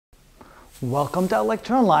Welcome to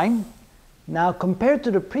ElectronLine. Now, compared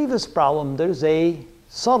to the previous problem, there's a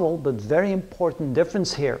subtle but very important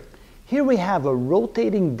difference here. Here we have a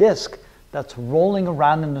rotating disk that's rolling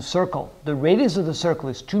around in a circle. The radius of the circle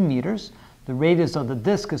is 2 meters. The radius of the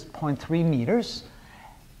disk is 0.3 meters.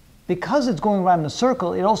 Because it's going around in a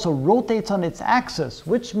circle, it also rotates on its axis,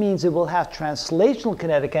 which means it will have translational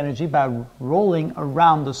kinetic energy by rolling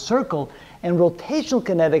around the circle and rotational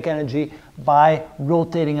kinetic energy by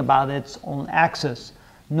rotating about its own axis.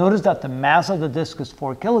 Notice that the mass of the disk is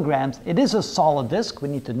 4 kilograms. It is a solid disk. We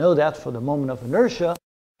need to know that for the moment of inertia.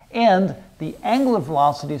 And the angular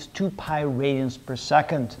velocity is 2 pi radians per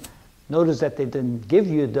second. Notice that they didn't give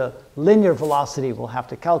you the linear velocity. We'll have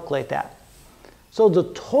to calculate that. So the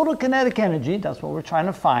total kinetic energy, that's what we're trying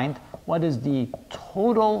to find. What is the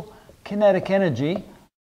total kinetic energy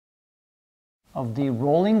of the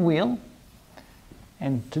rolling wheel?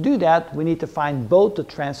 And to do that, we need to find both the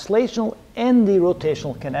translational and the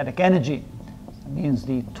rotational kinetic energy. That means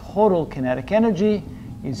the total kinetic energy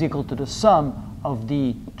is equal to the sum of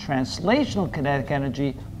the translational kinetic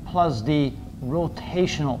energy plus the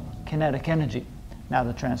rotational kinetic energy. Now,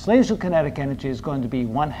 the translational kinetic energy is going to be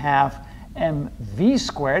 1/2 mv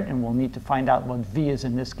squared, and we'll need to find out what v is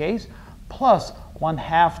in this case, plus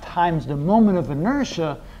 1/2 times the moment of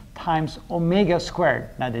inertia times omega squared.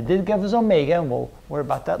 Now, they did give us omega, and we'll worry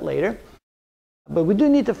about that later. But we do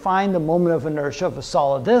need to find the moment of inertia of a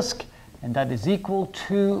solid disk, and that is equal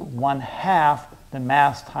to 1/2 the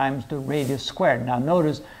mass times the radius squared. Now,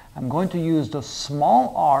 notice I'm going to use the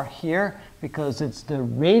small r here because it's the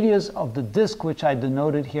radius of the disk which I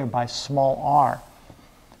denoted here by small r.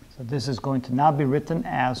 So this is going to now be written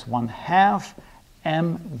as 1/2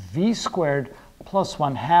 mv squared plus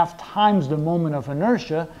 1/2 times the moment of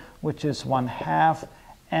inertia, which is 1/2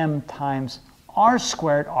 m times r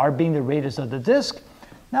squared, r being the radius of the disk.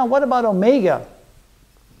 Now, what about omega?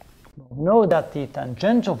 We know that the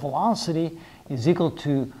tangential velocity is equal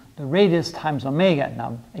to the radius times omega.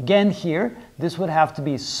 Now, again here, this would have to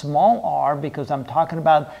be small r because I'm talking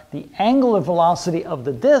about the angular velocity of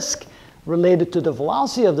the disk related to the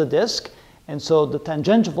velocity of the disk. And so the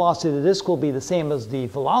tangential velocity of the disk will be the same as the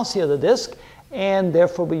velocity of the disk, and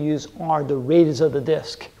therefore we use r, the radius of the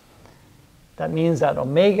disk. That means that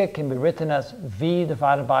omega can be written as v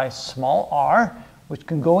divided by small r, which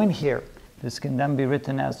can go in here. This can then be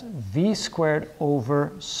written as v squared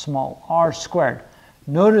over small r squared.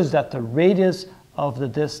 Notice that the radius of the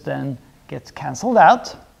disk then gets canceled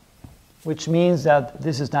out, which means that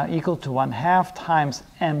this is now equal to 1/2 times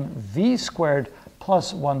mv squared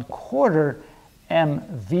plus 1/4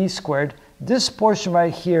 mv squared. This portion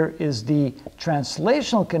right here is the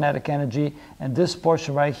translational kinetic energy, and this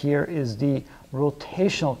portion right here is the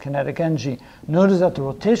rotational kinetic energy. Notice that the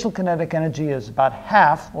rotational kinetic energy is about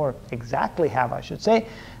half, or exactly half, I should say,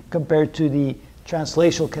 compared to the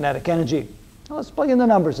translational kinetic energy. Now let's plug in the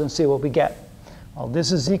numbers and see what we get. Well,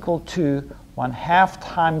 this is equal to 1/2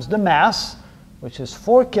 times the mass, which is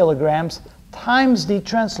 4 kilograms, times the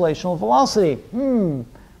translational velocity.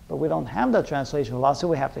 But we don't have that translational velocity.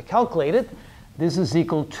 We have to calculate it. This is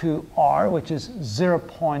equal to r, which is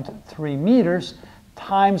 0.3 meters,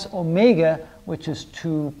 times omega, which is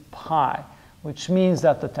 2 pi, which means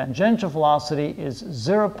that the tangential velocity is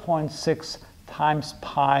 0.6 times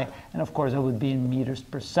pi, and of course that would be in meters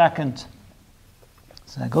per second.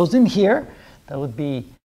 So that goes in here. That would be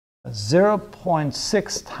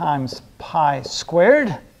 0.6 times pi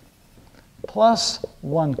squared plus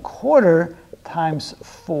 1/4 times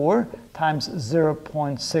 4 times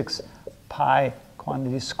 0.6 pi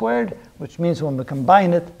quantity squared, which means when we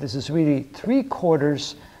combine it, this is really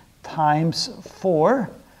 3/4 times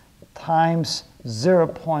 4 times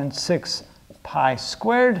 0.6 pi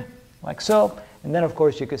squared, like so. And then, of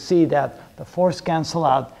course, you can see that the 4's cancel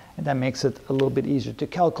out, and that makes it a little bit easier to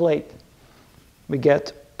calculate. We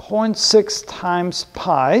get 0.6 times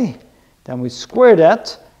pi, then we square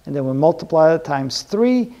that, and then we multiply it times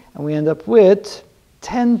 3, and we end up with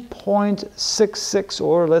 10.66,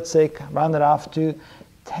 or let's say round it off to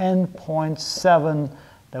 10.7,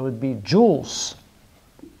 that would be joules.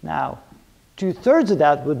 Now, 2/3 of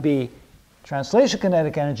that would be translational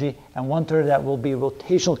kinetic energy, and 1/3 of that will be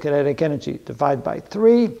rotational kinetic energy. Divide by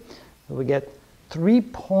 3, so we get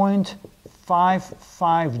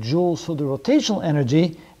 3.55 joules for the rotational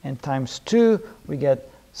energy, and times 2, we get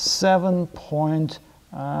 7.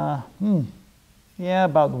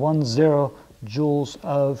 About 10 joules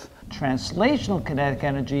of translational kinetic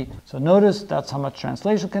energy. So notice that's how much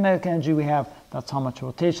translational kinetic energy we have, that's how much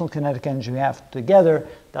rotational kinetic energy we have. Together,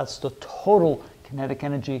 that's the total kinetic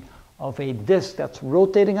energy of a disk that's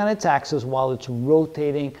rotating on its axis while it's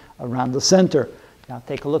rotating around the center. Now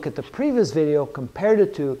take a look at the previous video, compare the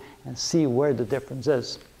two, and see where the difference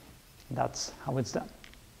is. That's how it's done.